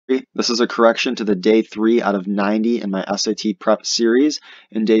This is a correction to the day 3 out of 90 in my SAT prep series.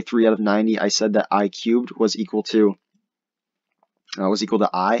 In day 3 out of 90, I said that I cubed was equal to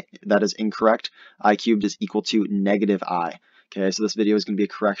I. That is incorrect. I cubed is equal to negative I. Okay, so this video is going to be a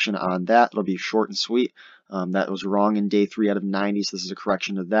correction on that. It'll be short and sweet. That was wrong in day 3 out of 90, so this is a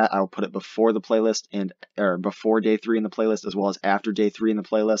correction to that. I will put it before the playlist or before day 3 in the playlist, as well as after day 3 in the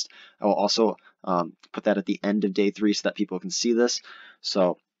playlist. I will also put that at the end of day 3 so that people can see this.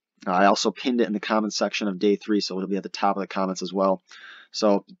 So I also pinned it in the comments section of day 3, so it'll be at the top of the comments as well.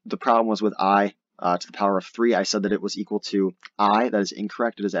 So the problem was with I to the power of 3. I said that it was equal to I. That is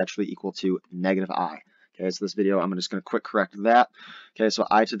incorrect. It is actually equal to negative I. Okay, so this video, I'm just going to quick correct that. Okay, so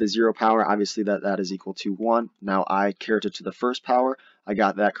I to the 0 power, obviously that is equal to 1. Now I carried it to the first power. I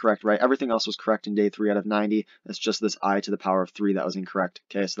got that correct, right? Everything else was correct in day 3 out of 90. It's just this I to the power of 3 that was incorrect.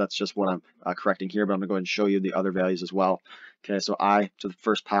 Okay, so that's just what I'm correcting here, but I'm going to go ahead and show you the other values as well. Okay, so I to the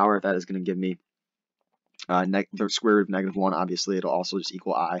first power, that is going to give me the square root of negative 1. Obviously, it'll also just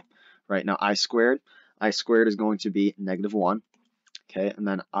equal I. Right, now I squared is going to be negative 1. Okay, and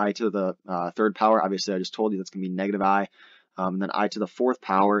then I to the third power, obviously I just told you that's going to be negative I. And then I to the fourth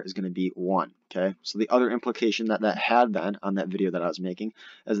power is going to be 1. Okay, so the other implication that had then on that video that I was making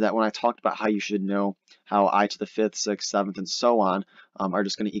is that when I talked about how you should know how I to the 5th, 6th, 7th, and so on are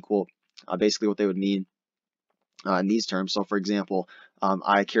just going to equal basically what they would mean in these terms. So for example,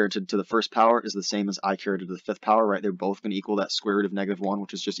 I carried to the first power is the same as I carried to the 5th power, right? They're both going to equal that square root of negative 1,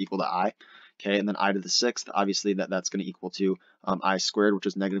 which is just equal to I. Okay, and then I to the 6th, obviously that's going to equal to I squared, which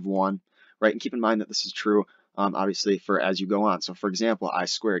is negative 1, right? And keep in mind that this is true, obviously, for as you go on. So for example, I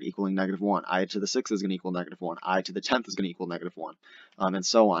squared equaling negative 1. I to the 6th is going to equal negative 1. I to the 10th is going to equal negative 1, and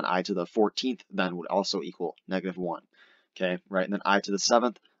so on. I to the 14th then would also equal negative 1. Okay, right? And then I to the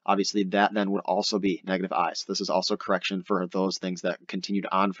 7th, obviously that then would also be negative I. So this is also correction for those things that continued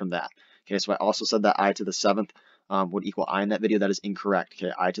on from that. Okay, so I also said that I to the 7th would equal I in that video. That is incorrect.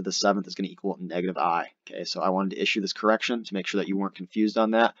 Okay, I to the 7th is going to equal negative I. Okay, so I wanted to issue this correction to make sure that you weren't confused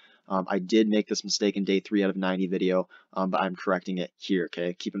on that. I did make this mistake in day 3 out of 90 video, but I'm correcting it here.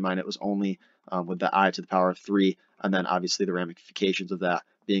 Okay, keep in mind it was only with the I to the power of 3, and then obviously the ramifications of that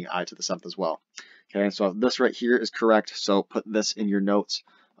being I to the 7th as well. Okay, so this right here is correct, so put this in your notes.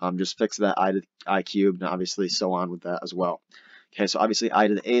 Just fix that I cubed, and obviously so on with that as well. Okay, so obviously I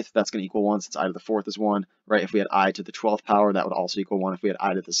to the 8th, that's going to equal 1 since I to the 4th is 1, right? If we had I to the 12th power, that would also equal 1. If we had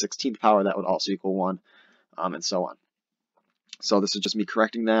I to the 16th power, that would also equal 1, and so on. So this is just me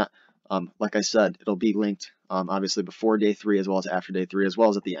correcting that. Like I said, it'll be linked obviously before day 3 as well as after day 3 as well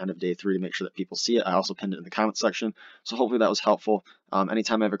as at the end of day 3 to make sure that people see it. I also pinned it in the comment section, so hopefully that was helpful.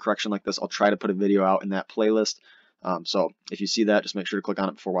 Anytime I have a correction like this, I'll try to put a video out in that playlist. So if you see that, just make sure to click on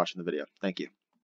it before watching the video. Thank you.